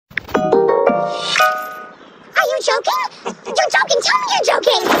you joking? You're joking. Tell me you're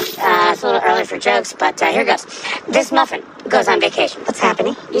joking. It's a little early for jokes, but here goes. This muffin goes on vacation. What's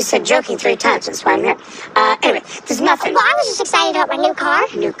happening? You said joking 3 times, that's why I'm here. Anyway, this muffin... Well, I was just excited about my new car.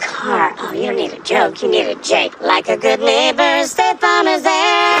 New car? Oh, you don't need a joke. You need a Jake. Like a good neighbor, State Farm is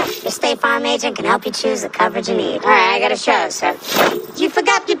there. Your State Farm agent can help you choose the coverage you need. All right, I got a show, so... You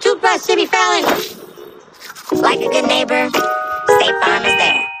forgot your toothbrush, Jimmy Fallon. Like a good neighbor, State Farm is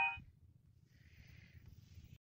there.